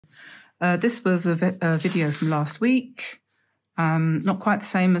This was a video from last week. Not quite the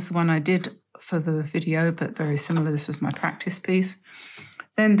same as the one I did for the video, but very similar. This was my practice piece.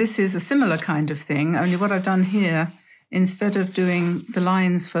 Then this is a similar kind of thing, only what I've done here, instead of doing the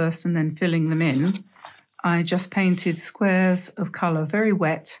lines first and then filling them in, I just painted squares of colour very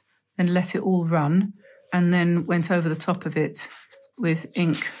wet and let it all run, and then went over the top of it with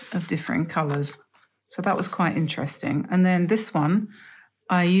ink of different colours. So that was quite interesting. And then this one,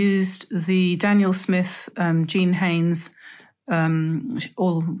 I used the Daniel Smith, Jean Haynes,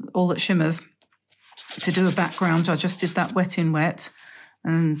 all that shimmers, to do a background. I just did that wet in wet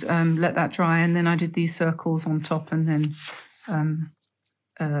and let that dry, and then I did these circles on top and then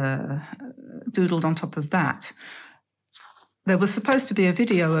doodled on top of that. There was supposed to be a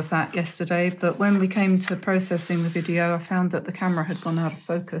video of that yesterday, but when we came to processing the video, I found that the camera had gone out of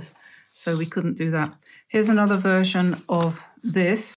focus, so we couldn't do that. Here's another version of this.